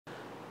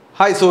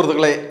Hi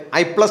സുഹൃത്തുക്കളെ,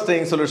 iPlus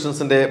training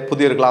സൊല്യൂഷൻസിൻ്റെ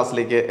പുതിയൊരു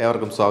ക്ലാസ്സിലേക്ക്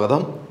ഏവർക്കും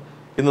സ്വാഗതം.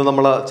 ഇന്ന്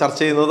നമ്മൾ ചർച്ച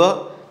ചെയ്യുന്നത്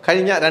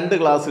കഴിഞ്ഞ 2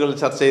 ക്ലാസ്സുകളിൽ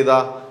ചർച്ച ചെയ്ത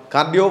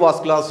കാർഡിയോ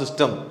വാസ്കുലാർ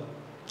സിസ്റ്റം,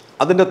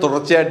 അതിൻ്റെ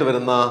തുടർച്ചയായിട്ട്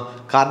വരുന്ന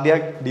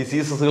കാർഡിയാക്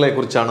ഡിസീസസുകളെ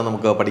കുറിച്ചാണ്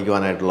നമുക്ക്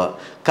പഠിക്കുവാനായിട്ടുള്ളത്.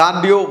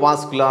 കാർഡിയോ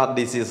വാസ്കുലാർ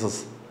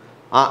ഡിസീസസ്,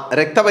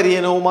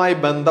 രക്തപര്യനവുമായി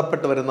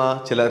ബന്ധപ്പെട്ട് വരുന്ന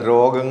ചില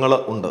രോഗങ്ങൾ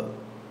ഉണ്ട്.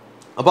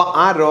 അപ്പോൾ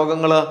ആ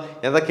രോഗങ്ങൾ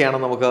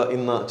ഏതൊക്കെയാണെന്ന് നമുക്ക്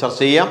ഇന്ന് ചർച്ച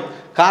ചെയ്യാം.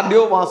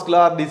 കാർഡിയോ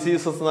വാസ്കുലാർ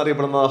ഡിസീസസ്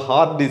എന്നറിയപ്പെടുന്നത്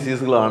ഹാർട്ട്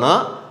ഡിസീസുകളാണ്.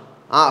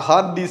 ആ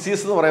ഹാർട്ട്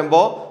ഡിസീസ് എന്ന്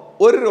പറയുമ്പോൾ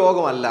ഒരു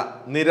രോഗമല്ല,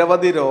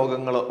 നിരവധി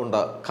രോഗങ്ങൾ ഉണ്ട്.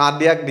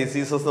 കാർഡിയാക്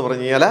ഡിസീസസ് എന്ന്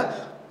പറഞ്ഞു കഴിഞ്ഞാൽ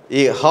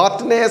ഈ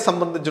ഹാർട്ടിനെ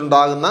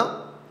സംബന്ധിച്ചുണ്ടാകുന്ന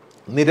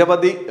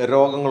നിരവധി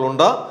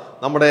രോഗങ്ങളുണ്ട്.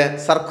 നമ്മുടെ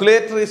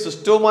സർക്കുലേറ്ററി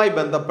സിസ്റ്റവുമായി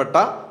ബന്ധപ്പെട്ട,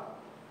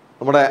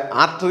 നമ്മുടെ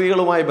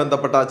ആർട്ടറികളുമായി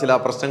ബന്ധപ്പെട്ട ചില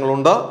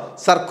പ്രശ്നങ്ങളുണ്ട്,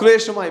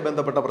 സർക്കുലേഷനുമായി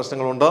ബന്ധപ്പെട്ട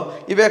പ്രശ്നങ്ങളുണ്ട്.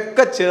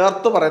 ഇവയൊക്കെ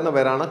ചേർത്ത് പറയുന്ന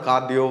പേരാണ്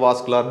കാർഡിയോ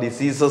വാസ്കുലാർ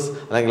ഡിസീസസ്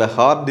അല്ലെങ്കിൽ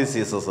ഹാർട്ട്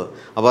ഡിസീസസ്.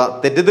 അപ്പോൾ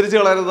തെറ്റിദ്ധരിച്ച്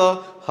കളയരുത്,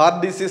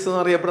 ഹാർട്ട് ഡിസീസ്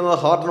എന്നറിയപ്പെടുന്നത്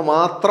ഹാർട്ടിന്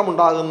മാത്രം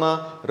ഉണ്ടാകുന്ന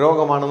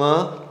രോഗമാണെന്ന്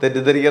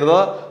തെറ്റിദ്ധരിക്കരുത്.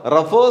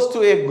 Refers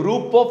to A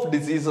group of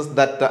diseases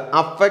that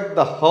affect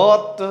the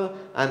heart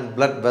and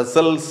blood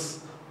vessels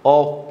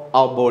of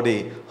our body.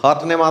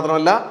 ഹാർട്ടിനെ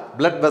മാത്രമല്ല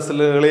ബ്ലഡ്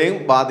വെസലുകളെയും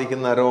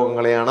ബാധിക്കുന്ന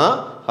രോഗങ്ങളെയാണ്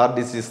ഹാർട്ട്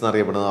ഡിസീസ്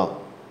എന്നറിയപ്പെടുന്നത്.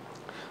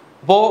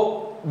 അപ്പോൾ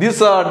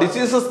these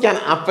diseases can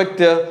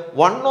affect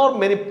one or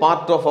many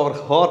part of our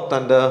heart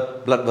and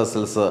blood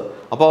vessels.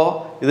 അപ്പോൾ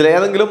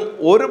ഇതിലേതെങ്കിലും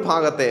ഒരു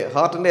ഭാഗത്തെ,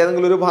 ഹാർട്ടിൻ്റെ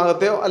ഏതെങ്കിലും ഒരു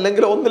ഭാഗത്തെയോ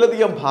അല്ലെങ്കിൽ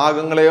ഒന്നിലധികം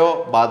ഭാഗങ്ങളെയോ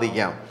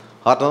ബാധിക്കാം.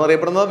 ഹാർട്ട്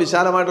എന്നറിയപ്പെടുന്നത്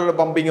വിശാലമായിട്ടൊരു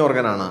പമ്പിങ്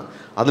ഓർഗനാണ്.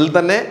 അതിൽ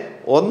തന്നെ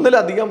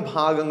ഒന്നിലധികം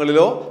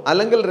ഭാഗങ്ങളിലോ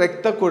അല്ലെങ്കിൽ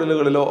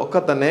രക്തക്കുഴലുകളിലോ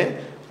ഒക്കെ തന്നെ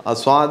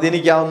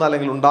സ്വാധീനിക്കാവുന്ന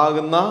അല്ലെങ്കിൽ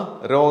ഉണ്ടാകുന്ന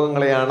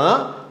രോഗങ്ങളെയാണ്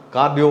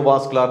കാർഡിയോ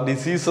വാസ്കുലാർ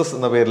ഡിസീസസ്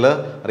എന്ന പേരിൽ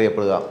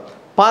അറിയപ്പെടുക.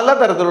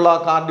 പലതരത്തിലുള്ള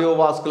കാർഡിയോ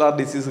വാസ്കുലാർ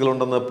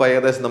ഡിസീസുകളുണ്ടെന്ന് ഇപ്പോൾ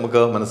ഏകദേശം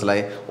നമുക്ക്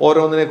മനസ്സിലായി.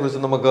 ഓരോന്നിനെ കുറിച്ച്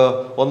നമുക്ക്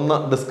ഒന്ന്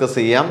ഡിസ്കസ്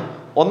ചെയ്യാം.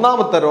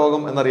 ഒന്നാമത്തെ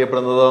രോഗം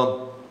എന്നറിയപ്പെടുന്നത്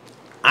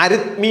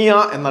അരിത്മിയ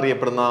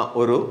എന്നറിയപ്പെടുന്ന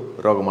ഒരു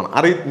രോഗമാണ്.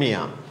 അരിത്മിയ,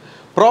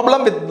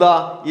 problem with the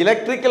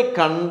electrical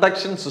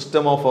conduction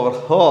system of our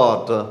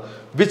heart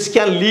which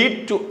can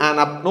lead to an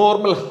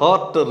abnormal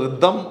heart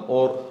rhythm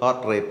or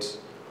heart rate.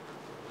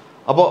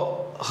 അപ്പോൾ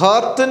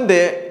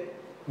ഹാർട്ടിൻ്റെ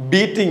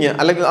ബീറ്റിങ്,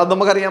 അല്ലെങ്കിൽ അത്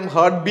നമുക്കറിയാം,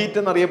 ഹാർട്ട് ബീറ്റ്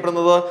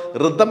എന്നറിയപ്പെടുന്നത്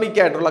റിതമിക്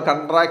ആയിട്ടുള്ള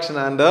കൺട്രാക്ഷൻ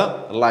ആൻഡ്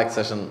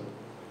റിലാക്സേഷൻ.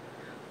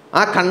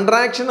 ആ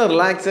കൺട്രാക്ഷൻ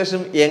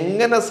റിലാക്സേഷൻ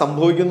എങ്ങനെ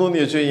സംഭവിക്കുന്നു എന്ന്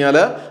ചോദിച്ചു കഴിഞ്ഞാൽ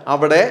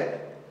അവിടെ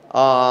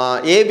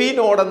AV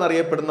നോഡ്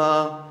എന്നറിയപ്പെടുന്ന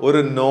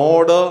ഒരു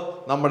നോഡ്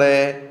നമ്മുടെ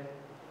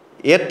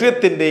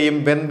ഏട്രിയത്തിൻ്റെയും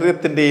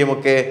വെൻട്രിയത്തിൻ്റെയും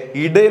ഒക്കെ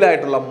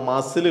ഇടയിലായിട്ടുള്ള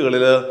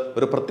മസിലുകളിൽ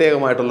ഒരു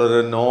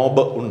പ്രത്യേകമായിട്ടുള്ളൊരു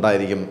നോബ്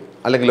ഉണ്ടായിരിക്കും,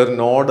 അല്ലെങ്കിൽ ഒരു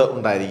നോഡ്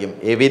ഉണ്ടായിരിക്കും.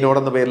 AV നോഡ്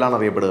എന്ന പേരിലാണ്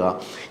അറിയപ്പെടുക.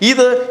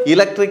 ഇത്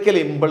ഇലക്ട്രിക്കൽ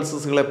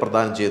ഇമ്പൾസസുകളെ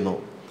പ്രദാനം ചെയ്യുന്നു.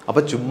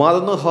 അപ്പോൾ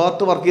ചുമ്മാതൊന്നും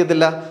ഹാർട്ട് വർക്ക്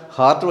ചെയ്യത്തില്ല.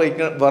 ഹാർട്ട്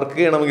വർക്ക്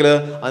ചെയ്യണമെങ്കിൽ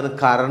അതിന്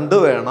കറണ്ട്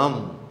വേണം,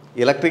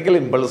 ഇലക്ട്രിക്കൽ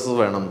ഇമ്പൾസസ്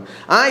വേണം.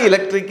 ആ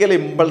ഇലക്ട്രിക്കൽ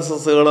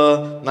ഇമ്പൾസസുകൾ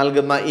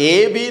നൽകുന്ന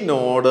AV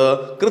നോഡ്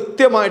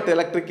കൃത്യമായിട്ട്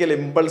ഇലക്ട്രിക്കൽ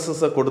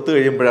ഇമ്പൾസസ് കൊടുത്തു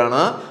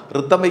കഴിയുമ്പോഴാണ്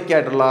റിതമിക്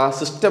ആയിട്ടുള്ള,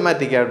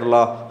 സിസ്റ്റമാറ്റിക് ആയിട്ടുള്ള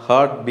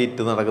ഹാർട്ട്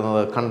ബീറ്റ്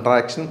നടക്കുന്നത്,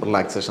 കൺട്രാക്ഷൻ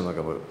റിലാക്സേഷൻ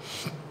എന്നൊക്കെ പറയും.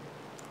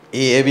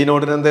 ഈ AV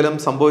നോഡിന് എന്തെങ്കിലും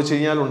സംഭവിച്ചു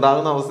കഴിഞ്ഞാൽ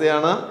ഉണ്ടാകുന്ന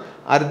അവസ്ഥയാണ്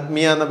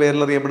അരിത്മിയ എന്ന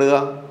പേരിൽ അറിയപ്പെടുക.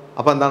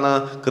 അപ്പോൾ എന്താണ്,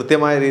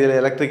 കൃത്യമായ രീതിയിൽ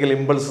ഇലക്ട്രിക്കൽ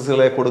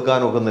ഇമ്പൾസസുകളെ കൊടുക്കാൻ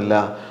ഒക്കുന്നില്ല.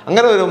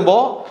 അങ്ങനെ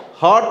വരുമ്പോൾ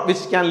heart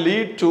which can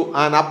lead to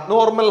an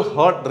abnormal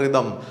heart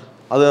rhythm,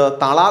 അത്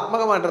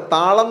താളാത്മകമായിട്ട്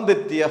താളം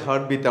തെറ്റിയ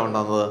ഹാർട്ട് ബീറ്റാണ്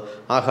ഉണ്ടാകുന്നത്.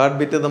 ആ ഹാർട്ട്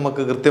ബീറ്റ്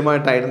നമുക്ക്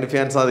കൃത്യമായിട്ട് ഐഡൻറ്റിഫൈ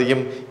ചെയ്യാൻ സാധിക്കും.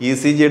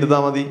 ECG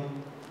എടുത്താൽ മതി.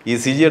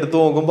 ECG എടുത്തു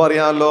നോക്കുമ്പോൾ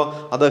അറിയാമല്ലോ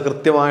അത്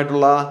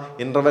കൃത്യമായിട്ടുള്ള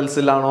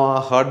ഇൻ്റർവെൽസിലാണോ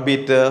ആ ഹാർട്ട്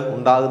ബീറ്റ്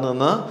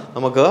ഉണ്ടാകുന്നതെന്ന്.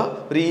 നമുക്ക്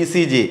ഒരു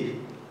ECG,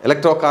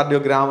 ഇലക്ട്രോ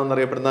കാർഡിയോഗ്രാം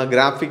എന്നറിയപ്പെടുന്ന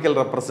ഗ്രാഫിക്കൽ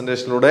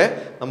റെപ്രസെൻറ്റേഷനിലൂടെ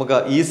നമുക്ക്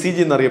ECG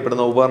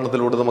എന്നറിയപ്പെടുന്ന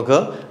ഉപകരണത്തിലൂടെ നമുക്ക്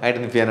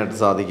ഐഡൻറ്റിഫൈ ചെയ്യാനായിട്ട്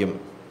സാധിക്കും.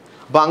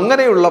 അപ്പോൾ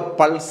അങ്ങനെയുള്ള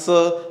പൾസ്,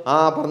 ആ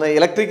പറഞ്ഞ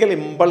ഇലക്ട്രിക്കൽ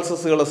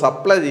ഇമ്പൾസസുകൾ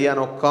സപ്ലൈ ചെയ്യാൻ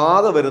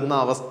ഒക്കാതെ വരുന്ന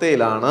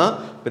അവസ്ഥയിലാണ്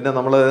പിന്നെ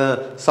നമ്മൾ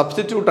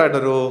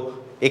സബ്സ്റ്റിറ്റ്യൂട്ടായിട്ടൊരു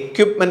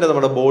എക്യുപ്മെൻറ്റ്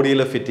നമ്മുടെ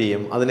ബോഡിയിൽ ഫിറ്റ്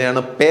ചെയ്യും. അതിനെയാണ്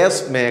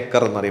പേസ്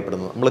മേക്കർ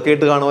എന്നറിയപ്പെടുന്നത്. നമ്മൾ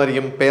കേട്ട്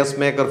കാണുമായിരിക്കും പേസ്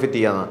മേക്കർ ഫിറ്റ്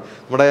ചെയ്യാന്ന്.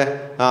 നമ്മുടെ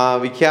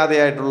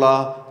വിഖ്യാതയായിട്ടുള്ള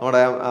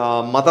നമ്മുടെ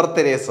മദർ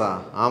തെരേസ,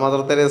 ആ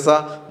മദർ തെരേസ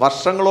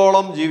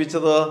വർഷങ്ങളോളം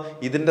ജീവിച്ചത്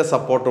ഇതിൻ്റെ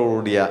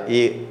സപ്പോർട്ടോടുകൂടിയാണ്,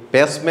 ഈ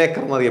പേസ്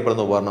മേക്കർ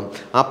എന്നറിയപ്പെടുന്ന ഉപകരണം.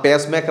 ആ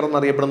പേസ് മേക്കർ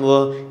എന്നറിയപ്പെടുന്നത്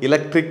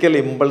ഇലക്ട്രിക്കൽ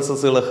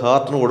ഇമ്പൾസസുകൾ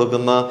ഹാർട്ടിന്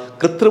കൊടുക്കുന്ന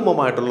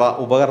കൃത്രിമമായിട്ടുള്ള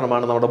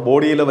ഉപകരണമാണ്. നമ്മുടെ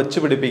ബോഡിയിൽ വെച്ച്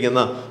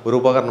പിടിപ്പിക്കുന്ന ഒരു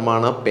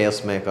ഉപകരണമാണ്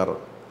പേസ് മേക്കർ.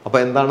 അപ്പോൾ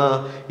എന്താണ്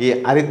ഈ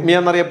അരിത്മിയ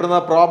എന്നറിയപ്പെടുന്ന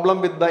problem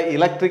with the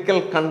electrical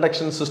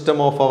conduction system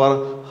of our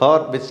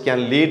heart which can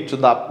lead to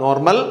the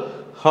abnormal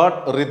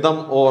heart rhythm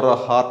or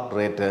heart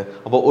rate.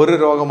 അപ്പോൾ ഒരു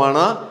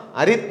രോഗമാണ്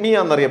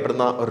അരിത്മിയ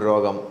എന്നറിയപ്പെടുന്ന ഒരു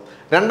രോഗം.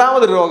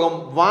 രണ്ടാമത് രോഗം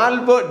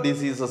വാൽവ്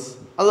ഡിസീസസ്.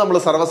 അത് നമ്മൾ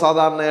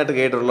സർവ്വസാധാരണയായിട്ട്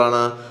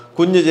കേട്ടിട്ടുള്ളതാണ്.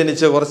 കുഞ്ഞ്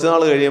ജനിച്ച് കുറച്ച്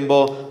നാൾ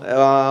കഴിയുമ്പോൾ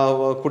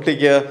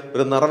കുട്ടിക്ക്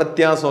ഒരു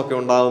നിറവ്യത്യാസമൊക്കെ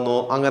ഉണ്ടാകുന്നു.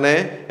 അങ്ങനെ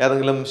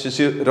ഏതെങ്കിലും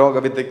ശിശു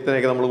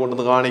രോഗവിദഗ്ധനെയൊക്കെ നമ്മൾ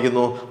കൊണ്ടുവന്ന്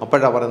കാണിക്കുന്നു.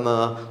 അപ്പോഴാണ്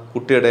പറയുന്നത്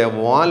കുട്ടിയുടെ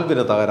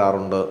വാൽവിന്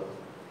തകരാറുണ്ട്.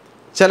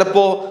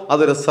 ചിലപ്പോൾ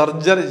അതൊരു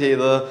സർജറി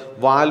ചെയ്ത്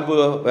വാൽവ്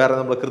വേറെ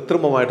നമ്മൾ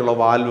കൃത്രിമമായിട്ടുള്ള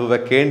വാൽവ്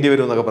വെക്കേണ്ടി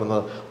വരും എന്നൊക്കെ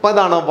പറയുന്നത്. അപ്പോൾ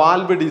അതാണ്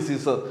valve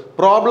disease.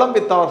 Problem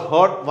with our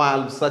heart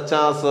valve such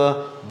as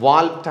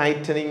valve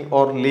tightening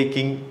or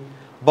leaking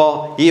അപ്പോൾ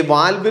ഈ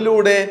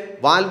വാൽവിലൂടെ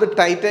വാൽവ്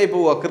ടൈറ്റായി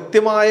പോവുക,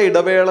 കൃത്യമായ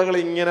ഇടവേളകൾ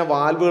ഇങ്ങനെ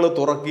വാൽവുകൾ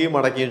തുറക്കുകയും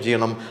അടയ്ക്കുകയും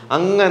ചെയ്യണം.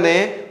 അങ്ങനെ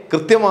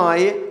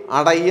കൃത്യമായി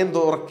അടയുകയും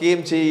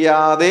തുറക്കുകയും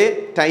ചെയ്യാതെ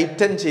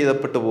ടൈറ്റൻ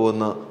ചെയ്തപ്പെട്ടു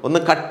പോകുന്ന, ഒന്ന്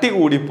കട്ടി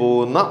കൂടി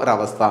പോകുന്ന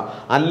ഒരവസ്ഥ,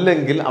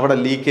 അല്ലെങ്കിൽ അവിടെ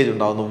ലീക്കേജ്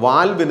ഉണ്ടാകുന്നു,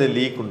 വാൽവിന്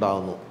ലീക്ക്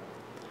ഉണ്ടാകുന്നു.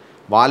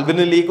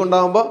 വാൽവിന് ലീക്ക്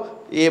ഉണ്ടാകുമ്പോൾ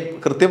ഈ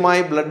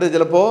കൃത്യമായി ബ്ലഡ്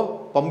ചിലപ്പോൾ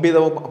പമ്പ് ചെയ്ത്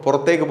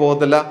പുറത്തേക്ക്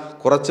പോകത്തില്ല,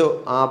 കുറച്ച്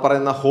ആ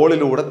പറയുന്ന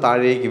ഹോളിലൂടെ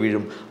താഴേക്ക്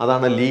വീഴും.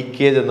 അതാണ്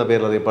ലീക്കേജ് എന്ന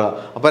പേരിൽ അറിയപ്പെടുക.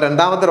 അപ്പോൾ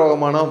രണ്ടാമത്തെ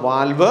രോഗമാണ്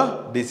valve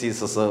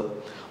diseases.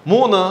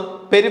 3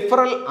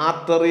 peripheral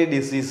artery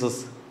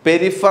diseases.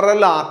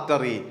 Peripheral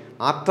artery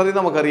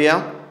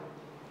നമുക്കറിയാം,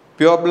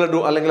 പ്യുവർ ബ്ലഡ്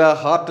അല്ലെങ്കിൽ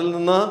ഹാർട്ടിൽ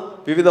നിന്ന്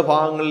വിവിധ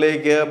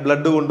ഭാഗങ്ങളിലേക്ക്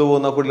ബ്ലഡ്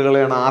കൊണ്ടുപോകുന്ന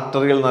കുഴലുകളെയാണ്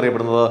ആർട്ടറികൾ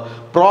എന്നറിയപ്പെടുന്നത്.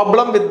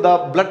 Problem with the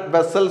blood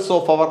vessels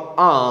of our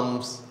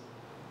arms,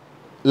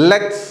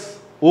 legs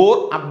or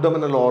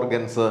abdominal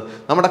organs.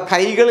 നമ്മുടെ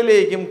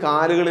കൈകളിലേക്കും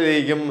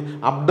കാലുകളിലേക്കും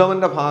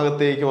അബ്ഡോമിൻ്റെ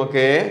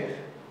ഭാഗത്തേക്കുമൊക്കെ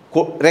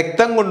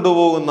രക്തം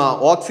കൊണ്ടുപോകുന്ന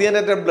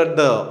oxygenated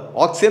blood,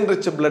 oxygen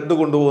rich blood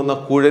കൊണ്ടുപോകുന്ന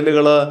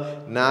കുഴലുകൾ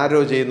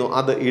നാരോ ചെയ്യുന്നു,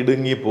 അത്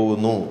ഇടുങ്ങി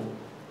പോകുന്നു.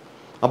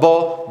 അപ്പോൾ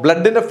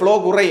ബ്ലഡിൻ്റെ ഫ്ലോ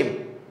കുറയും.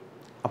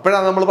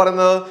 അപ്പോഴാണ് നമ്മൾ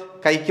പറയുന്നത്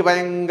കൈക്ക്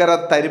ഭയങ്കര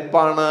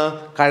തരിപ്പാണ്,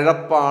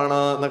 കഴപ്പാണ്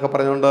എന്നൊക്കെ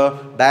പറഞ്ഞുകൊണ്ട്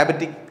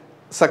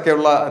ഡയബറ്റിക്സ്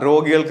ഒക്കെയുള്ള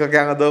രോഗികൾക്കൊക്കെ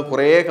അത്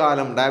കുറേ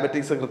കാലം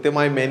ഡയബറ്റിക്സ്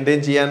കൃത്യമായി മെയിൻറ്റെയിൻ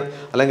ചെയ്യാൻ,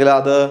 അല്ലെങ്കിൽ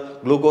അത്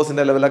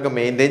ഗ്ലൂക്കോസിൻ്റെ ലെവലൊക്കെ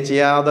മെയിൻറ്റെയിൻ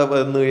ചെയ്യാതെ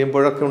വന്ന്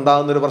കഴിയുമ്പോഴൊക്കെ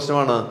ഉണ്ടാകുന്നൊരു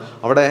പ്രശ്നമാണ്.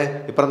 അവിടെ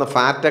ഈ പറയുന്ന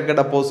ഫാറ്റൊക്കെ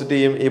ഡെപ്പോസിറ്റ്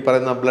ചെയ്യും ഈ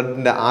പറയുന്ന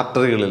ബ്ലഡിൻ്റെ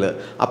ആർട്ടറികളിൽ.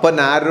 അപ്പോൾ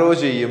നാരോ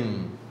ചെയ്യും.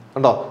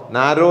 കണ്ടോ,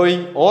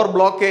 നാരോയിങ് ഓർ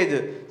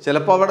ബ്ലോക്കേജ്.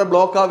 ചിലപ്പോൾ അവിടെ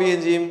ബ്ലോക്ക്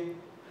ആവുകയും ചെയ്യും.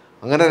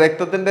 അങ്ങനെ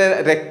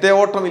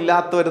രക്തയോട്ടം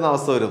ഇല്ലാത്ത വരുന്ന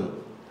അവസ്ഥ വരും.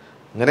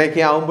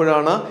 അങ്ങനെയൊക്കെ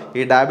ആകുമ്പോഴാണ്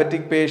ഈ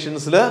ഡയബറ്റിക്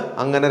പേഷ്യൻസിൽ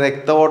അങ്ങനെ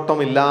രക്തഓട്ടം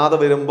ഇല്ലാതെ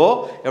വരുമ്പോൾ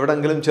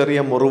എവിടെയെങ്കിലും ചെറിയ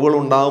മുറിവുകൾ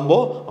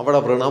ഉണ്ടാകുമ്പോൾ അവിടെ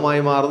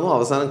വ്രണമായി മാറുന്നു,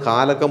 അവസാനം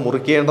കാലൊക്കെ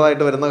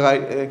മുറിക്കേണ്ടതായിട്ട് വരുന്ന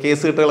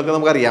കേസ് കെട്ടുകളൊക്കെ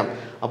നമുക്കറിയാം.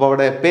 അപ്പോൾ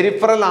അവിടെ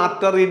പെരിഫറൽ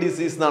ആർട്ടറി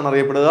ഡിസീസ് എന്നാണ്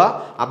അറിയപ്പെടുക.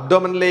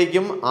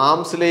 അബ്ഡോമനിലേക്കും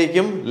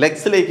ആംസിലേക്കും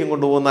ലെഗ്സിലേക്കും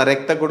കൊണ്ടുപോകുന്ന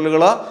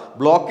രക്തക്കുഴലുകൾ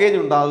ബ്ലോക്കേജ്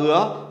ഉണ്ടാകുക,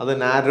 അത്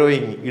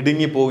നാരോയിങ്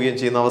ഇടുങ്ങി പോവുകയും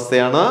ചെയ്യുന്ന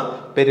അവസ്ഥയാണ്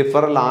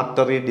പെരിഫറൽ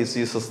ആർട്ടറി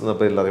ഡിസീസസ് എന്ന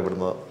പേരിൽ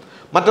അറിയപ്പെടുന്നത്.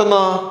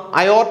 മറ്റൊന്ന്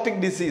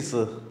അയോർട്ടിക്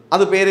ഡിസീസ്.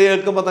 അത് പേര്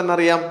കേൾക്കുമ്പോൾ തന്നെ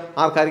അറിയാം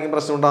ആർക്കായിരിക്കും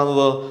പ്രശ്നം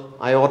ഉണ്ടാകുന്നത്,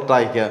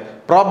 അയോർട്ടയ്ക്ക്.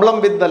 Problem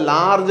with the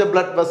large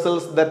blood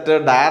vessels that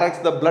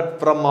directs the blood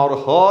from our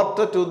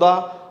heart to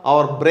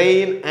our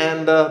brain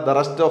and the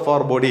rest of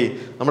our body.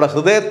 നമ്മുടെ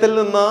ഹൃദയത്തിൽ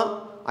നിന്ന്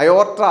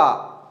അയോർട്ട,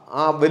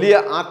 ആ വലിയ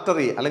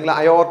ആർട്ടറി അല്ലെങ്കിൽ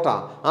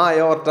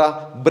അയോർട്ട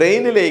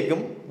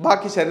ബ്രെയിനിലേക്കും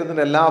ബാക്കി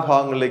ശരീരത്തിൻ്റെ എല്ലാ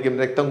ഭാഗങ്ങളിലേക്കും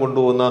രക്തം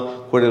കൊണ്ടുപോകുന്ന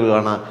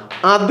കുഴലുകളാണ്.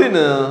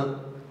 അതിന്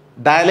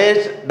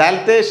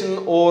ഡയലറ്റേഷൻ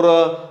ഓർ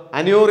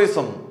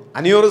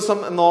അന്യൂറിസം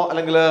എന്നോ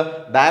അല്ലെങ്കിൽ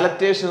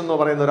ഡയലറ്റേഷൻ എന്നോ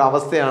പറയുന്ന ഒരു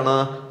അവസ്ഥയാണ്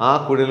ആ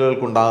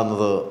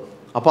കുഴലുകൾക്കുണ്ടാകുന്നത്.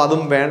 അപ്പോൾ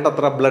അതും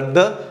വേണ്ടത്ര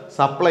ബ്ലഡ്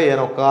സപ്ലൈ ചെയ്യാൻ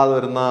ഒക്കാതെ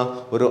വരുന്ന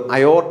ഒരു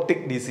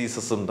അയോർട്ടിക്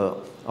ഡിസീസസ് ഉണ്ട്.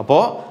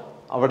 അപ്പോൾ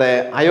അവിടെ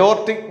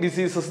അയോർട്ടിക്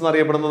ഡിസീസസ്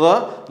എന്നറിയപ്പെടുന്നത്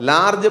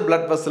ലാർജ്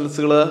ബ്ലഡ്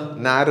വെസൽസുകൾ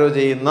നാരോ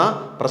ചെയ്യുന്ന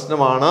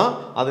പ്രശ്നമാണ്.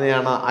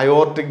 അതിനെയാണ്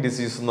അയോർട്ടിക്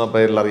ഡിസീസ് എന്ന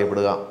പേരിൽ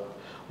അറിയപ്പെടുക.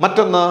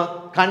 മറ്റൊന്ന്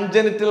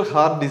കൺജനിറ്റൽ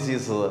ഹാർട്ട്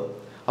ഡിസീസ്.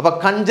 അപ്പോൾ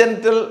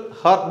കൺജനിറ്റൽ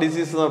ഹാർട്ട്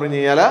ഡിസീസ് എന്ന് പറഞ്ഞു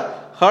കഴിഞ്ഞാൽ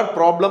heart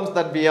problems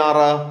that we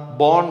are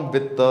born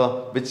with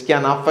which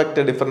can affect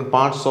different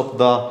parts of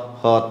the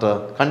heart.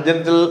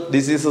 Congenital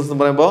diseases എന്ന്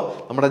പറയുമ്പോൾ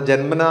നമ്മുടെ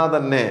ജന്മനാ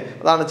തന്നെ,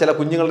 അതാണ് ചില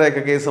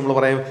കുഞ്ഞുങ്ങളുടെയൊക്കെ കേസ് നമ്മൾ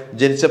പറയും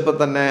ജനിച്ചപ്പോൾ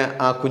തന്നെ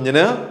ആ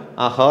കുഞ്ഞിന്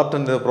ആ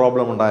ഹാർട്ടിൻ്റെ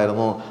പ്രോബ്ലം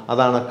ഉണ്ടായിരുന്നു,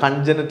 അതാണ്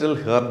congenital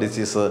heart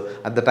disease.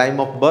 At the time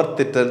of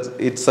birth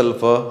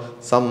itself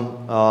some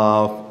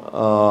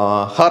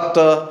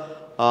heart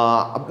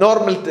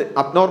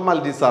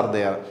abnormalities are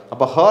there.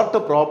 അപ്പോൾ heart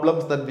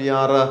problems that we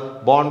are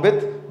born with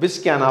which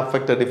can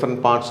affect different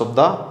parts of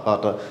the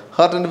heart.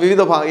 ഹാർട്ടിൻ്റെ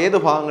വിവിധ ഏത്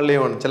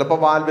ഭാഗങ്ങളിലെയും ചിലപ്പോൾ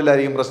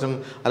വാൽവിലായിരിക്കും പ്രശ്നം,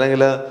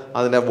 അല്ലെങ്കിൽ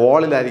അതിൻ്റെ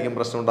വോളിലായിരിക്കും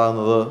പ്രശ്നം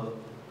ഉണ്ടാകുന്നത്.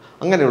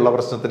 അങ്ങനെയുള്ള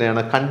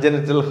പ്രശ്നത്തിനെയാണ്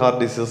congenital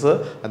heart disease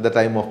at the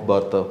time of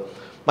birth.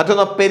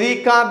 മറ്റൊന്ന്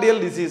പെരികാർഡിയൽ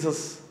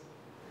ഡിസീസസ്.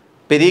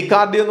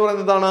 പെരികാർഡിയം എന്ന്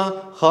പറയുന്നതാണ്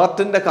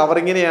ഹാർട്ടിൻ്റെ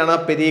കവറിങ്ങിനെയാണ്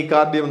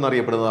പെരികാർഡിയം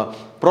എന്നറിയപ്പെടുന്നത്.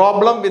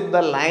 Problem with the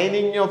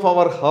lining of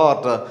our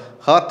heart.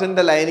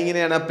 ഹാർട്ടിൻ്റെ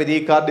ലൈനിങ്ങിനെയാണ്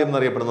പെരികാർഡിയം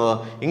എന്നറിയപ്പെടുന്നത്.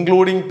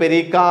 Including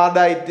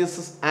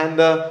pericarditis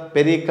and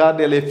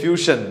pericardial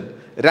effusion.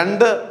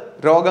 2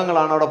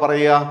 രോഗങ്ങളാണ് അവിടെ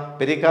പറയുക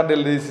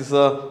പെരികാർഡിയൽ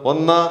ഡിസീസ്.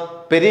 ഒന്ന്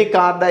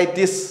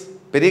പെരികാർഡൈറ്റിസ്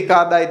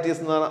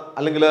എന്ന്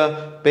അല്ലെങ്കിൽ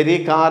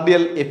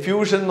പെരികാർഡിയൽ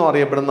എഫ്യൂഷൻ എന്ന്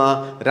അറിയപ്പെടുന്ന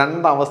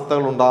 2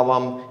 അവസ്ഥകൾ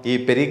ഉണ്ടാവാം. ഈ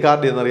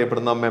പെരികാർഡിയം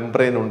എന്നറിയപ്പെടുന്ന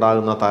മെംബ്രെയിൻ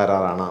ഉണ്ടാകുന്ന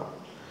തകരാറാണ്.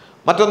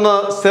 മറ്റൊന്ന്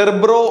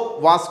cerebro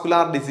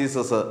vascular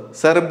diseases.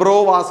 Cerebro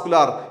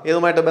vascular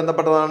ഏതുമായിട്ട്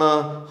ബന്ധപ്പെട്ടതാണ്?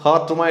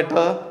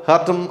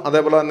 ഹാർട്ടും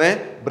അതേപോലെ തന്നെ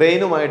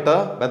ബ്രെയിനുമായിട്ട്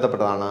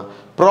ബന്ധപ്പെട്ടതാണ്.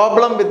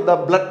 Problem with the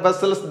blood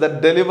vessels that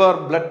deliver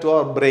blood to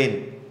our brain.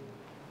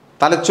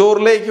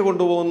 തലച്ചോറിലേക്ക്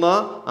കൊണ്ടുപോകുന്ന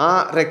ആ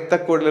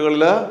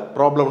രക്തക്കുഴലുകളിൽ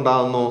പ്രോബ്ലം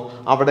ഉണ്ടാകുന്നു.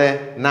 അവിടെ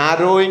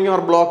നാരോയിങ്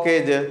ഓർ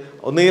ബ്ലോക്കേജ്,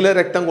 ഒന്നുകിൽ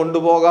രക്തം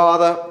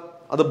കൊണ്ടുപോകാതെ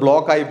അത്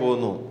ബ്ലോക്കായി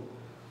പോകുന്നു.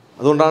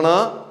 അതുകൊണ്ടാണ്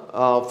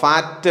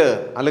ഫാറ്റ്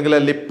അല്ലെങ്കിൽ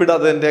ലിപ്പിഡ്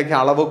അതിൻ്റെയൊക്കെ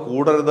അളവ്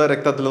കൂടരുത്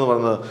രക്തത്തിൽ എന്ന്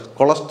പറയുന്നത്.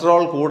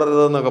 കൊളസ്ട്രോൾ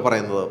കൂടരുത് എന്നൊക്കെ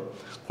പറയുന്നത്.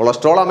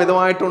 കൊളസ്ട്രോൾ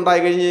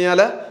അമിതമായിട്ടുണ്ടായി കഴിഞ്ഞ്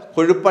കഴിഞ്ഞാൽ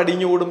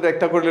കൊഴുപ്പടിഞ്ഞുകൂടും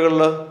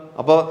രക്തക്കുഴലുകളിൽ.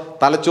 അപ്പോൾ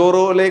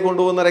തലച്ചോറിലേക്ക്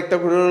കൊണ്ടുപോകുന്ന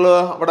രക്തക്കുഴലുകൾ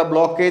അവിടെ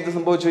ബ്ലോക്കേജ്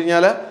സംഭവിച്ചു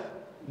കഴിഞ്ഞാൽ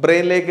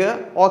ബ്രെയിനിലേക്ക്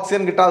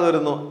ഓക്സിജൻ കിട്ടാതെ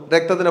വരുന്നു,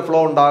 രക്തത്തിന് ഫ്ലോ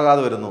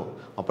ഉണ്ടാകാതെ വരുന്നു.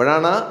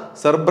 അപ്പോഴാണ്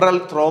സെർബ്രൽ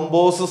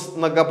ത്രോംബോസിസ്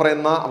എന്നൊക്കെ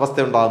പറയുന്ന അവസ്ഥ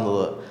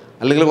ഉണ്ടാകുന്നത്.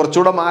 അല്ലെങ്കിൽ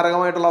കുറച്ചുകൂടെ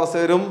മാരകമായിട്ടുള്ള അവസ്ഥ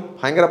വരും,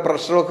 ഭയങ്കര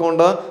പ്രഷറൊക്കെ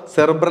കൊണ്ട്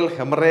സെർബ്രൽ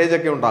ഹെമറേജ്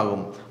ഒക്കെ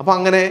ഉണ്ടാകും. അപ്പം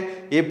അങ്ങനെ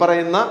ഈ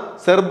പറയുന്ന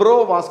സെർബ്രോ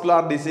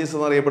വാസ്കുലാർ ഡിസീസ്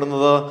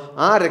എന്നറിയപ്പെടുന്നത്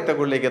ആ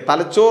രക്തക്കുഴലിലേക്ക്,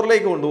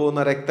 തലച്ചോറിലേക്ക്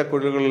കൊണ്ടുപോകുന്ന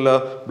രക്തക്കുഴലുകളിൽ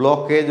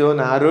ബ്ലോക്കേജോ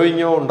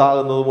നാരോയിങ്ങോ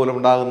ഉണ്ടാകുന്നത് മൂലം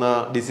ഉണ്ടാകുന്ന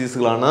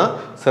ഡിസീസുകളാണ്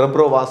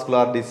സെർബ്രോ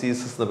വാസ്കുലാർ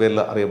ഡിസീസസ് എന്ന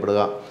പേരിൽ അറിയപ്പെടുക.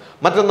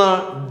 മറ്റൊന്ന്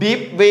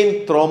ഡീപ്പ് വെയിൻ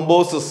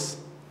ത്രോംബോസിസ്.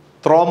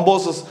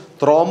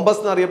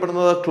 ത്രോംബസ്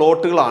എന്നറിയപ്പെടുന്നത്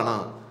ക്ലോട്ടുകളാണ്.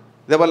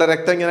 ഇതേപോലെ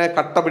രക്തം ഇങ്ങനെ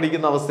കട്ട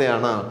പിടിക്കുന്ന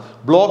അവസ്ഥയാണ്.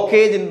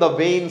 ബ്ലോക്കേജ് ഇൻ ദ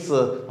വെയിൻസ്,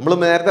 നമ്മൾ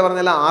നേരത്തെ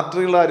പറഞ്ഞ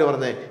ആർട്ടറികളാര്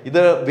പറഞ്ഞേ,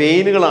 ഇത്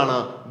വെയിനുകളാണ്.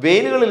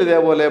 വെയിനുകളിൽ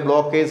ഇതേപോലെ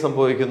ബ്ലോക്കേജ്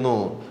സംഭവിക്കുന്നു.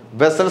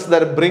 Vessels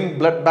that bring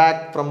blood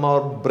back from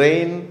our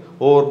brain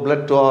or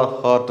blood to our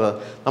heart.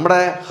 നമ്മുടെ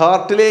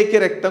ഹാർട്ടിലേക്ക്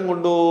രക്തം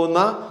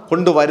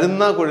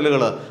കൊണ്ടുവരുന്ന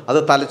കുഴലുകൾ, അത്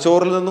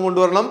തലച്ചോറിൽ നിന്നും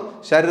കൊണ്ടുവരണം,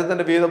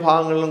 ശരീരത്തിൻ്റെ വിവിധ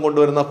ഭാഗങ്ങളിൽ നിന്നും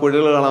കൊണ്ടുവരുന്ന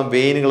കുഴലുകളാണ്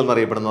വെയിനുകൾ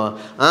എന്നറിയപ്പെടുന്നത്.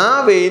 ആ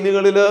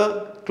വെയിനുകളിൽ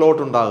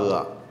ക്ലോട്ട്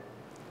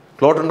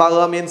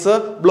ഉണ്ടാകുക മീൻസ്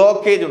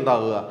ബ്ലോക്കേജ്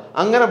ഉണ്ടാകുക.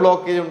 അങ്ങനെ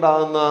ബ്ലോക്കേജ്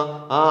ഉണ്ടാകുന്ന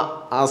ആ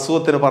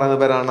അസുഖത്തിന് പറയുന്ന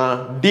പേരാണ്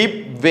deep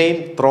vein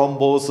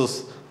thrombosis.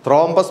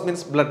 Thrombus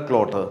means blood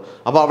clot.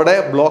 അപ്പോൾ അവിടെ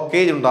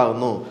ബ്ലോക്കേജ്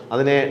ഉണ്ടാകുന്നു,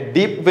 അതിനെ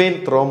ഡീപ്പ് വെയിൻ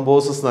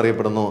ത്രോംബോസിസ്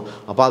എന്നറിയപ്പെടുന്നു.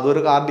 അപ്പോൾ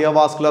അതൊരു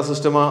കാർഡിയോവാസ്കുലർ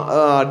സിസ്റ്റം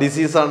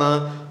ഡിസീസാണ്,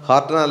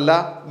 ഹാർട്ടിനല്ല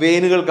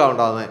വെയിനുകൾക്കാണ്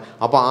ഉണ്ടാകുന്നത്.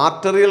 അപ്പോൾ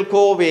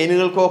ആർട്ടറികൾക്കോ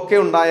വെയിനുകൾക്കോ ഒക്കെ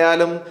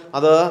ഉണ്ടായാലും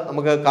അത്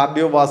നമുക്ക്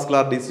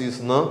കാർഡിയോവാസ്കുലർ ഡിസീസ്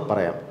എന്ന്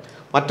പറയാം.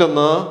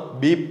 മറ്റൊന്ന്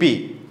BP.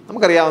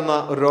 നമുക്കറിയാവുന്ന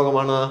ഒരു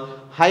രോഗമാണ്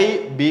ഹൈ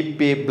BP,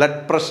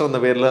 ബ്ലഡ് പ്രഷർ എന്ന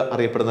പേരിൽ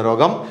അറിയപ്പെടുന്ന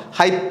രോഗം.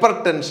 ഹൈപ്പർ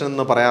ടെൻഷൻ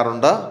എന്ന്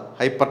പറയാറുണ്ട്,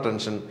 ഹൈപ്പർ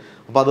ടെൻഷൻ.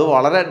 അപ്പോൾ അത്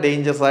വളരെ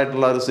ഡേഞ്ചറസ്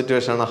ആയിട്ടുള്ള ഒരു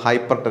സിറ്റുവേഷനാണ്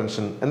ഹൈപ്പർ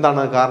ടെൻഷൻ.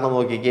 എന്താണ് കാരണം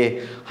നോക്കിക്കേ.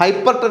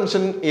 Hyper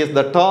tension is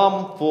the term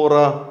four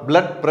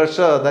blood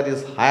pressure that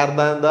is higher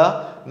than the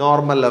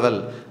normal level.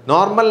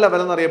 Normal level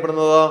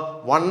എന്നറിയപ്പെടുന്നത്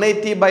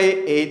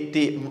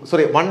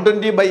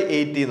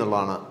 120/80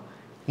 എന്നുള്ളതാണ്.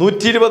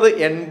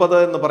 120/80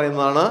 എന്ന്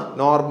പറയുന്നതാണ്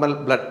നോർമൽ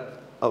ബ്ലഡ്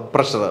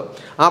പ്രഷർ.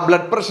 ആ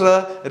ബ്ലഡ് പ്രഷർ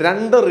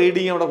 2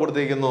 റീഡിങ് അവിടെ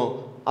കൊടുത്തിരിക്കുന്നു.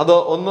 അത്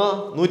ഒന്ന്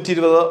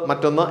 120,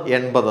 മറ്റൊന്ന്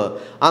 80.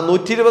 ആ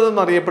 120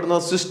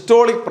 എന്നറിയപ്പെടുന്നത്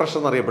സിസ്റ്റോളിക് പ്രഷർ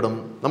എന്നറിയപ്പെടും.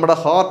 നമ്മുടെ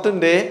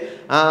ഹാർട്ടിൻ്റെ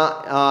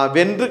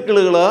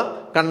വെൻട്രിക്കിളുകൾ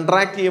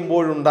കൺട്രാക്ട്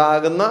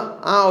ചെയ്യുമ്പോഴുണ്ടാകുന്ന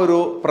ആ ഒരു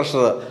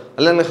പ്രഷർ,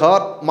 അല്ലെങ്കിൽ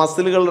ഹാർട്ട്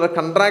മസിലുകളുടെ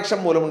കൺട്രാക്ഷൻ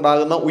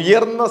മൂലമുണ്ടാകുന്ന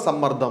ഉയർന്ന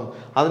സമ്മർദ്ദം,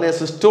 അതിനെ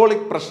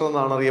സിസ്റ്റോളിക് പ്രഷർ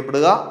എന്നാണ്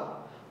അറിയപ്പെടുക.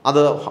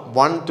 അത്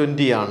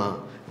 120 ആണ്.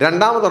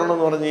 രണ്ടാമതൊരെണ്ണം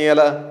എന്ന് പറഞ്ഞു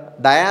കഴിഞ്ഞാൽ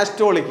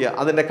ഡയാസ്റ്റോളിക്,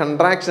 അതിൻ്റെ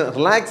contraction,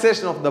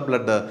 relaxation of the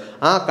blood.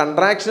 ആ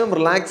കൺട്രാക്ഷനും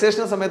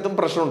റിലാക്സേഷനും സമയത്തും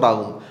പ്രഷർ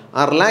ഉണ്ടാകും. ആ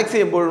റിലാക്സ്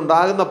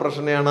ചെയ്യുമ്പോഴുണ്ടാകുന്ന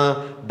പ്രഷറിനെയാണ്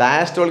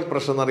ഡയാസ്റ്റോളിക്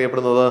പ്രഷർ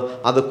എന്നറിയപ്പെടുന്നത്.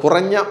 അത്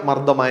കുറഞ്ഞ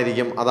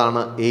മർദ്ദമായിരിക്കും,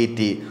 അതാണ്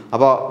 80.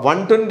 അപ്പോൾ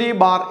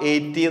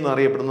 120/80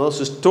 എന്നറിയപ്പെടുന്നത്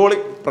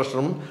സിസ്റ്റോളിക്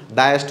പ്രഷറും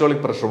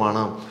ഡയാസ്റ്റോളിക്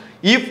പ്രഷറുമാണ്.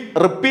 If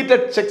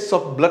repeated checks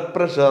of blood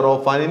pressure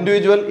of an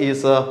individual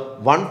is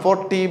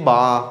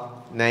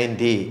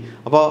 140/90.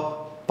 അപ്പോൾ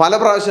പല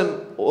പ്രാവശ്യം,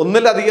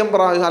 ഒന്നിലധികം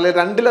പ്രാവശ്യം അല്ലെങ്കിൽ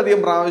 2ലധികം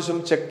പ്രാവശ്യം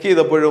ചെക്ക്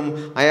ചെയ്തപ്പോഴും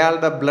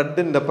അയാളുടെ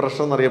ബ്ലഡിൻ്റെ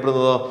പ്രഷർ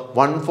എന്നറിയപ്പെടുന്നത്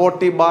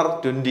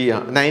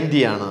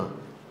 140/90 ആണ്.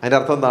 അതിൻ്റെ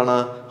അർത്ഥം എന്താണ്?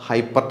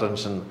 Hyper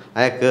tension.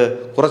 അയാൾക്ക്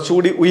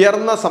കുറച്ചുകൂടി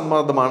ഉയർന്ന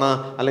സമ്മർദ്ദമാണ്,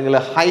 അല്ലെങ്കിൽ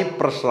ഹൈ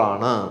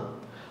പ്രഷറാണ്.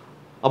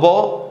 അപ്പോൾ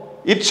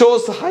it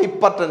shows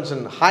hyper tension.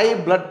 High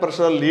blood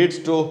pressure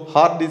leads to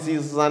heart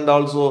diseases and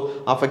also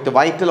affect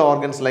vital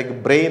organs like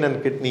brain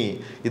and kidney.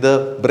 ഇത്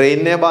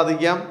ബ്രെയിനിനെ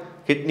ബാധിക്കാം,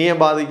 കിഡ്നിയെ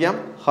ബാധിക്കാം,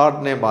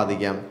 ഹാർട്ടിനെ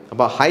ബാധിക്കാം.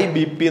 അപ്പോൾ ഹൈ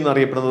BP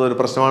എന്നറിയപ്പെടുന്നത് ഒരു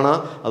പ്രശ്നമാണ്.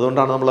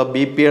 അതുകൊണ്ടാണ് നമ്മൾ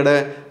BPയുടെ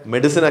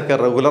മെഡിസിനൊക്കെ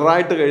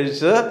റെഗുലറായിട്ട്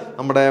കഴിച്ച്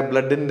നമ്മുടെ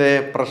ബ്ലഡിൻ്റെ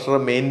പ്രഷർ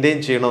മെയിൻറ്റെയിൻ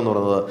ചെയ്യണമെന്ന്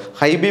പറയുന്നത്.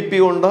 ഹൈ BP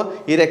കൊണ്ട്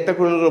ഈ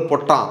രക്തക്കുഴലുകൾ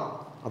പൊട്ടാം.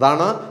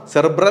 അതാണ്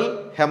സെർബ്രൽ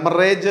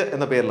ഹെമറേജ്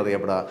എന്ന പേരിൽ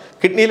അറിയപ്പെടുക.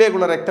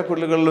 കിഡ്നിയിലേക്കുള്ള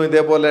രക്തക്കുഴലുകളിലും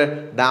ഇതേപോലെ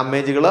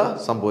ഡാമേജുകൾ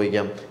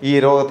സംഭവിക്കാം. ഈ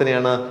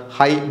രോഗത്തിനെയാണ്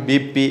ഹൈ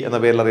BP എന്ന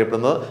പേരിൽ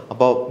അറിയപ്പെടുന്നത്.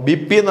 അപ്പോൾ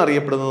BP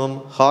എന്നറിയപ്പെടുന്നതും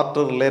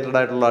ഹാർട്ട് റിലേറ്റഡ്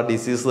ആയിട്ടുള്ള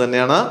ഡിസീസ്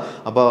തന്നെയാണ്.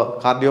 അപ്പോൾ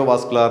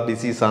കാർഡിയോവാസ്കുലാർ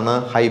ഡിസീസാണ്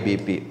ഹൈ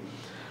BP.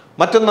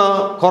 മറ്റൊന്ന്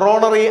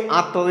കൊറോണറി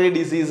ആർട്ടറി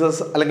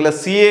ഡിസീസസ്, അല്ലെങ്കിൽ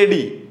CAD,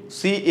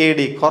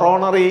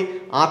 coronary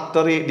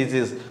artery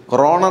disease.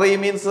 Coronary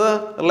means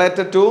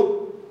related to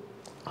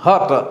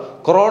heart.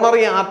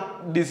 Coronary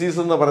disease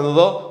എന്ന്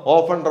പറയുന്നത്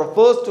often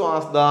refers to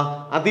as the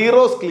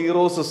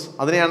അതീറോസ്ക്ലീറോസിസ്.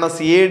 അതിനെയാണ്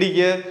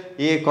CADക്ക്,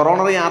 ഈ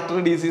കൊറോണറി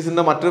ആർട്ടറി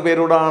ഡിസീസിന്റെ മറ്റൊരു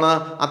പേരൂടാണ്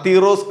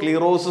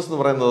അതീറോസ്ക്ലീറോസിസ് എന്ന്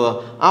പറയുന്നത്.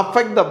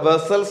 Affect the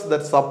vessels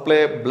that supply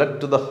blood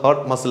to the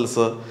heart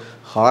muscles.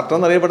 Heart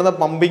എന്നറിയപ്പെടുന്ന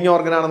pumping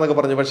organ ആണെന്നൊക്കെ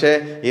പറഞ്ഞു, പക്ഷേ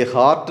ഈ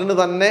ഹാർട്ടിന്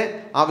തന്നെ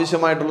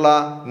ആവശ്യമായിട്ടുള്ള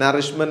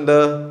നറിഷ്മെന്റ്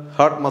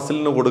ഹാർട്ട്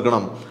മസിലിന്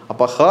കൊടുക്കണം.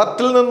 അപ്പോൾ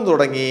ഹാർട്ടിൽ നിന്ന്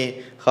തുടങ്ങി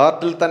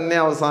ഹാർട്ടിൽ തന്നെ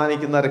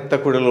അവസാനിക്കുന്ന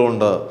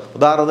രക്തക്കുഴലുകളുണ്ട്.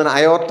 ഉദാഹരണത്തിന്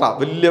അയോർട്ട,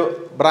 വലിയ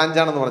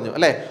ബ്രാഞ്ചാണെന്ന് പറഞ്ഞു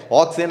അല്ലേ.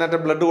 ഓക്സിജനായിട്ട്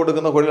ബ്ലഡ്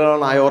കൊടുക്കുന്ന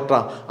കുഴലുകളാണ് അയോർട്ട.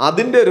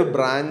 അതിൻ്റെ ഒരു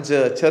ബ്രാഞ്ച്,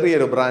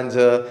 ചെറിയൊരു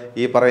ബ്രാഞ്ച്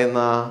ഈ പറയുന്ന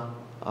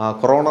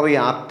കൊറോണറി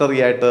ആർട്ടറി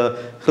ആയിട്ട്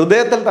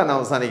ഹൃദയത്തിൽ തന്നെ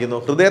അവസാനിക്കുന്നു.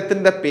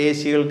 ഹൃദയത്തിൻ്റെ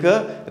പേശികൾക്ക്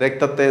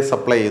രക്തത്തെ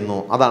സപ്ലൈ ചെയ്യുന്നു.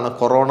 അതാണ്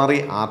കൊറോണറി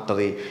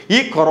ആർട്ടറി. ഈ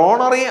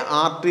കൊറോണറി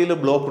ആർട്ടറിയിൽ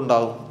ബ്ലോക്ക്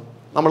ഉണ്ടാകും.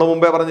 നമ്മൾ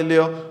മുമ്പേ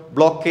പറഞ്ഞില്ലയോ,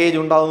 ബ്ലോക്കേജ്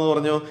ഉണ്ടാകുന്നു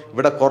പറഞ്ഞു.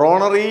 ഇവിടെ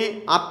കൊറോണറി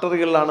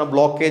ആർട്ടറികളിലാണ്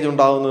ബ്ലോക്കേജ്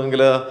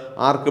ഉണ്ടാകുന്നതെങ്കിൽ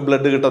ആർക്ക്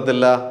ബ്ലഡ്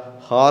കിട്ടത്തില്ല?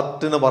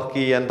 ഹാർട്ടിന് വർക്ക്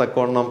ചെയ്യാൻ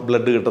തക്കവണ്ണം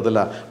ബ്ലഡ്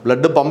കിട്ടത്തില്ല.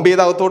 ബ്ലഡ് പമ്പ്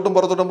ചെയ്ത് അകത്തോട്ടും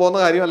പുറത്തോട്ടും പോകുന്ന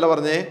കാര്യമല്ല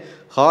പറഞ്ഞേ.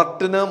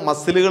 ഹാർട്ടിന്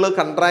മസിലുകൾ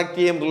കൺട്രാക്ട്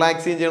ചെയ്യും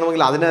റിലാക്സ് ചെയ്യും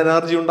ചെയ്യണമെങ്കിൽ അതിന്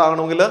എനർജി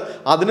ഉണ്ടാകണമെങ്കിൽ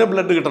അതിന്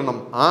ബ്ലഡ് കിട്ടണം.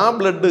 ആ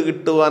ബ്ലഡ്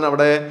കിട്ടുവാൻ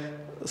അവിടെ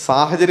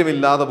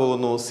സാഹചര്യമില്ലാതെ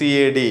പോകുന്നു.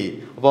 CAD.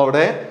 അപ്പോൾ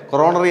അവിടെ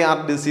കൊറോണറി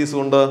ആർട്ട് ഡിസീസ്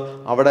കൊണ്ട്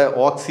അവിടെ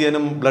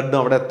ഓക്സിജനും ബ്ലഡും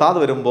അവിടെ എത്താതെ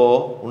വരുമ്പോൾ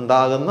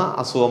ഉണ്ടാകുന്ന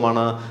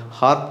അസുഖമാണ്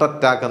ഹാർട്ട്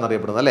അറ്റാക്ക്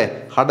എന്നറിയപ്പെടുന്നത് അല്ലേ.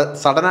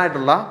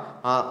 സഡനായിട്ടുള്ള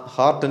ആ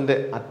ഹാർട്ടിൻ്റെ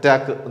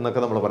അറ്റാക്ക്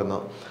എന്നൊക്കെ നമ്മൾ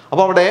പറയുന്നത്.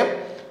 അപ്പോൾ അവിടെ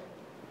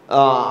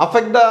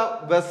affect the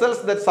vessels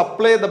that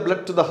supply the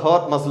blood to the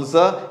heart muscles.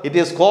 It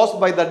is caused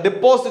by the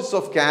deposits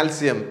of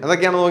calcium.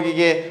 എന്തൊക്കെയാണ്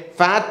നോക്കിക്കേ,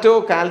 ഫാറ്റോ,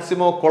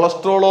 കാൽസ്യമോ,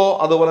 കൊളസ്ട്രോളോ,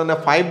 അതുപോലെ തന്നെ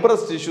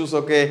ഫൈബ്രസ് ടിഷ്യൂസ്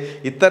ഒക്കെ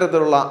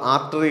ഇത്തരത്തിലുള്ള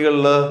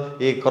ആർട്ടറികളിൽ,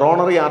 ഈ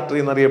കൊറോണറി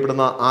ആർട്ടറി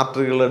എന്നറിയപ്പെടുന്ന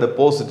ആർട്ടറികളിൽ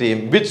ഡെപ്പോസിറ്റ്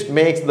ചെയ്യും. Which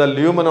makes the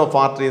lumen of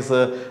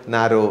arteries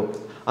narrow.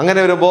 അങ്ങനെ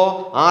വരുമ്പോൾ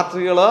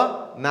ആർട്ടറികൾ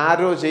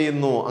നാരോ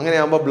ചെയ്യുന്നു.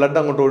 അങ്ങനെയാകുമ്പോൾ ബ്ലഡ്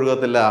അങ്ങോട്ട്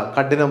ഒഴുകത്തില്ല,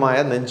 കഠിനമായ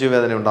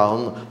നെഞ്ചുവേദന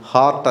ഉണ്ടാകും.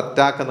 ഹാർട്ട്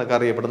അറ്റാക്ക് എന്നൊക്കെ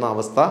അറിയപ്പെടുന്ന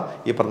അവസ്ഥ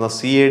ഈ പറഞ്ഞ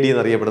CAD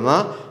എന്നറിയപ്പെടുന്ന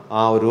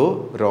ആ ഒരു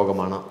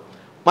രോഗമാണ്.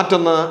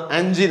 മറ്റൊന്ന്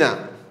അഞ്ചിന.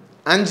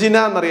 അഞ്ചിന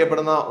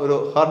എന്നറിയപ്പെടുന്ന ഒരു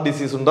ഹാർട്ട്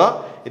ഡിസീസ് ഉണ്ട്.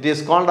 It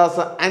is called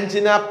as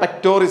അഞ്ചിന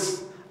pectoris.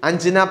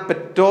 അഞ്ചിന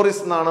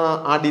pectoris എന്നാണ്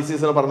ആ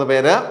ഡിസീസിന് പറഞ്ഞ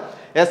പേര്.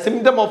 A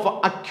symptom of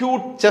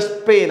acute chest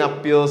pain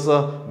appears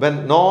when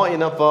no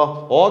enough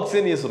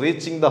oxygen is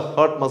reaching the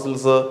heart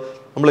muscles.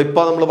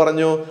 നമ്മൾ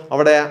പറഞ്ഞു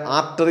അവിടെ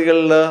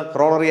ആർട്ടറികളിൽ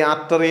കൊറോണറി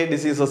ആർട്ടറി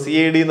ഡിസീസ്,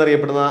 CAD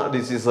എന്നറിയപ്പെടുന്ന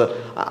ഡിസീസ്.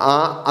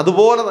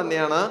 അതുപോലെ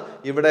തന്നെയാണ്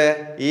ഇവിടെ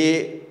ഈ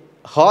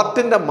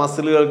ഹാർട്ടിൻ്റെ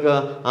മസിലുകൾക്ക്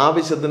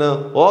ആവശ്യത്തിന്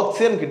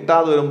ഓക്സിജൻ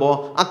കിട്ടാതെ വരുമ്പോൾ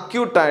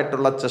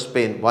അക്യൂട്ടായിട്ടുള്ള ചെസ്റ്റ്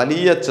പെയിൻ,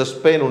 വലിയ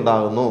ചെസ്റ്റ് പെയിൻ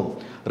ഉണ്ടാകുന്നു.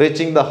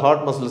 Reaching the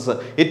heart muscles.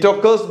 It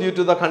occurs due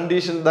to the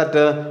condition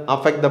that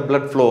affect the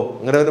blood flow.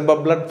 അങ്ങനെ വരുമ്പോൾ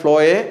ബ്ലഡ്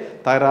ഫ്ലോയെ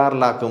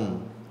തകരാറിലാക്കും.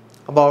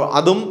 അപ്പോൾ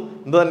അതും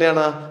ഇത്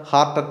തന്നെയാണ്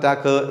ഹാർട്ട്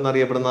അറ്റാക്ക്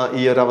എന്നറിയപ്പെടുന്ന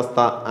ഈ ഒരു അവസ്ഥ.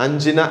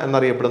 അഞ്ചിന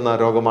എന്നറിയപ്പെടുന്ന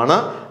രോഗമാണ്.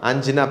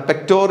 അഞ്ചിന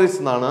പെക്ടോറിസ്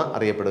എന്നാണ്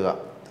അറിയപ്പെടുക.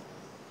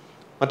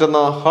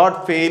 മറ്റൊന്ന്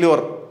ഹാർട്ട്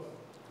ഫെയിലുവർ.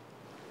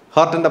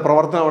 ഹാർട്ടിൻ്റെ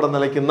പ്രവർത്തനം അവിടെ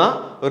നിലയ്ക്കുന്ന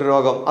ഒരു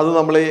രോഗം. അത്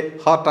നമ്മൾ ഈ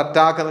ഹാർട്ട്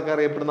അറ്റാക്ക് എന്നൊക്കെ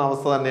അറിയപ്പെടുന്ന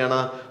അവസ്ഥ തന്നെയാണ്.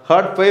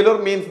 Heart failure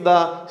means the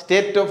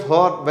state of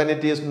heart when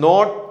it is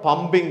not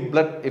pumping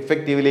blood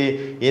effectively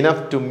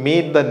enough to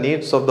meet the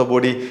needs of the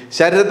body.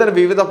 ശരീരത്തിൻ്റെ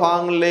വിവിധ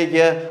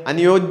ഭാഗങ്ങളിലേക്ക്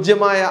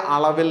അനുയോജ്യമായ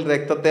അളവിൽ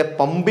രക്തത്തെ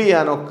പമ്പ്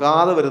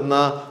ചെയ്യാനൊക്കാതെ വരുന്ന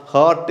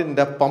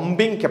ഹാർട്ടിൻ്റെ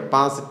പമ്പിങ്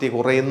കപ്പാസിറ്റി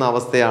കുറയുന്ന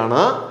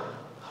അവസ്ഥയാണ്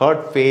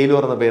ഹാർട്ട്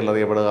ഫെയിലുവർ എന്ന പേരിൽ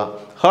അറിയപ്പെടുക.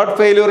 Heart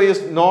failure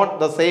is not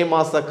the same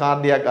as the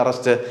cardiac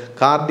arrest.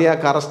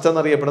 Cardiac arrest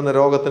എന്നറിയപ്പെടുന്ന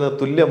രോഗത്തിന്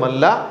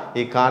തുല്യമല്ല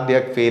ഈ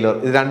കാർഡിയാക് ഫെയിലുവർ.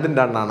 ഇത് രണ്ടും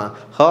രണ്ടാണ്.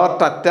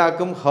 ഹാർട്ട്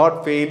അറ്റാക്കും ഹാർട്ട്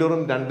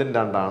ഫെയിലുവറും രണ്ടും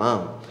രണ്ടാണ്.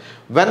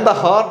 When the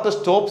heart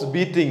stops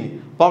beating.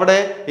 അപ്പോൾ അവിടെ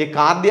ഈ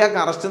കാർഡിയാക്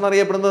അറസ്റ്റ്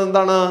എന്നറിയപ്പെടുന്നത്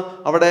എന്താണ്?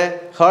 അവിടെ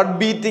ഹാർട്ട്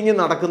ബീറ്റിംഗ്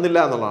നടക്കുന്നില്ല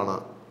എന്നുള്ളതാണ്.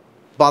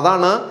 അപ്പോൾ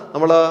അതാണ്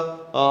നമ്മൾ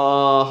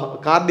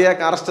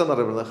കാർഡിയാക് അറസ്റ്റ്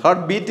എന്നറിയപ്പെടുന്നത്.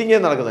 ഹാർട്ട്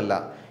ബീറ്റിംഗേ നടക്കുന്നില്ല.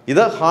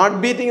 ഇത്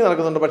ഹാർട്ട് ബീറ്റിംഗ്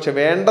നടക്കുന്നുണ്ട്, പക്ഷെ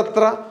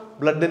വേണ്ടത്ര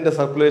ബ്ലഡിൻ്റെ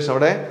സർക്കുലേഷൻ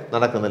അവിടെ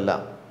നടക്കുന്നില്ല.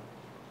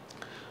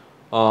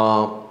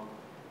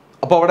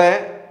 അപ്പോൾ അവിടെ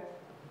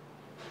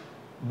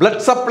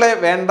ബ്ലഡ് സപ്ലൈ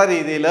വേണ്ട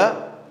രീതിയിൽ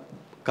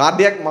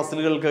കാർഡിയാക്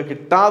മസിലുകൾക്ക്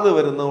കിട്ടാതെ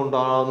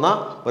വരുന്നതുകൊണ്ടാകുന്ന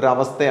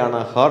ഒരവസ്ഥയാണ്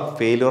ഹാർട്ട്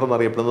ഫെയിലുവർ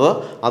എന്നറിയപ്പെടുന്നത്.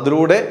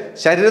 അതിലൂടെ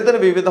ശരീരത്തിന്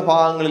വിവിധ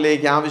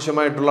ഭാഗങ്ങളിലേക്ക്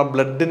ആവശ്യമായിട്ടുള്ള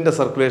ബ്ലഡിൻ്റെ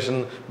സർക്കുലേഷൻ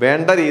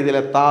വേണ്ട രീതിയിൽ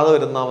എത്താതെ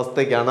വരുന്ന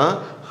അവസ്ഥയ്ക്കാണ്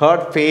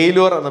ഹാർട്ട്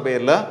ഫെയിലുവർ എന്ന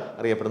പേരിൽ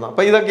അറിയപ്പെടുന്നത്.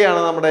 അപ്പോൾ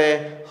ഇതൊക്കെയാണ് നമ്മുടെ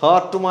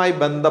ഹാർട്ടുമായി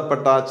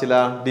ബന്ധപ്പെട്ട ചില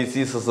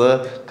ഡിസീസസ്.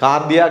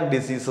 കാർഡിയാക്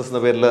ഡിസീസസ് എന്ന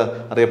പേരിൽ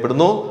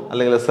അറിയപ്പെടുന്നു,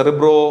 അല്ലെങ്കിൽ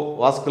സെറിബ്രോ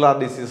വാസ്കുലാർ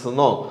ഡിസീസ്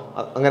എന്നോ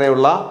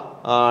അങ്ങനെയുള്ള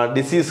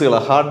ഡിസീസുകൾ,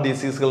 ഹാർട്ട്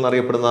ഡിസീസുകൾ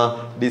എന്നറിയപ്പെടുന്ന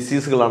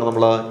ഡിസീസുകളാണ്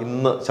നമ്മൾ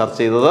ഇന്ന് ചർച്ച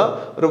ചെയ്തത്.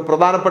 ഒരു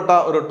പ്രധാനപ്പെട്ട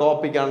ഒരു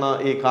ടോപ്പിക്കാണ്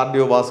ഈ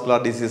കാർഡിയോ വാസ്കുലാർ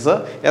ഡിസീസ്.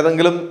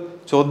 ഏതെങ്കിലും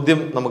ചോദ്യം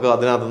നമുക്ക്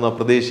അതിനകത്ത് നിന്ന്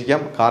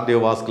പ്രതീക്ഷിക്കാം കാർഡിയോ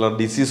വാസ്കുലാർ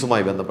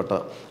ഡിസീസുമായി ബന്ധപ്പെട്ട്.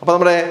 അപ്പോൾ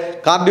നമ്മുടെ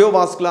കാർഡിയോ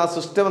വാസ്കുലാർ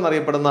സിസ്റ്റം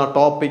എന്നറിയപ്പെടുന്ന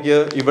ടോപ്പിക്ക്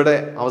ഇവിടെ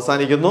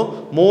അവസാനിക്കുന്നു.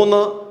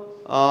 3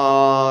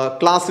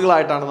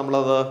 ക്ലാസ്സുകളായിട്ടാണ്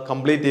നമ്മളത്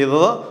കംപ്ലീറ്റ്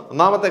ചെയ്തത്.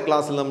 ഒന്നാമത്തെ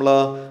ക്ലാസ്സിൽ നമ്മൾ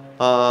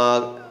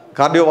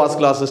കാർഡിയോ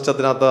വാസ്കുലാർ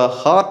സിസ്റ്റത്തിനകത്ത്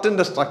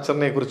ഹാർട്ടിൻ്റെ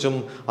സ്ട്രക്ചറിനെ കുറിച്ചും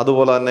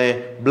അതുപോലെ തന്നെ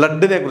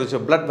ബ്ലഡിനെ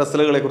കുറിച്ചും ബ്ലഡ്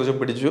വെസലുകളെ കുറിച്ചും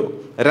പഠിച്ചു.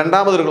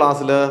 രണ്ടാമതൊരു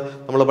ക്ലാസ്സിൽ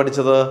നമ്മൾ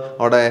പഠിച്ചത്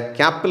അവിടെ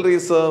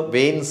ക്യാപ്പിലറീസ്,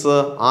 വെയിൻസ്,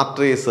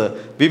 ആർട്ടറീസ്,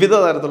 വിവിധ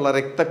തരത്തിലുള്ള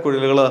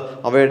രക്തക്കുഴലുകൾ,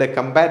 അവയുടെ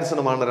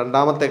കമ്പാരിസണുമാണ്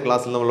രണ്ടാമത്തെ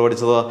ക്ലാസ്സിൽ നമ്മൾ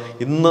പഠിച്ചത്.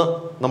 ഇന്ന്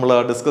നമ്മൾ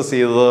ഡിസ്കസ്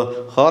ചെയ്തത്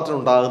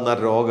ഹാർട്ടിനുണ്ടാകുന്ന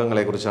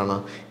രോഗങ്ങളെ കുറിച്ചാണ്.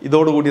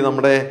 ഇതോടുകൂടി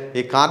നമ്മുടെ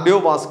ഈ കാർഡിയോ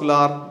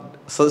വാസ്കുലാർ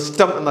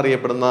സിസ്റ്റം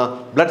എന്നറിയപ്പെടുന്ന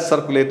ബ്ലഡ്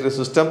സർക്കുലേറ്ററി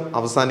സിസ്റ്റം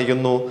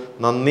അവസാനിക്കുന്നു.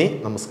 നന്ദി,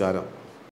 നമസ്കാരം.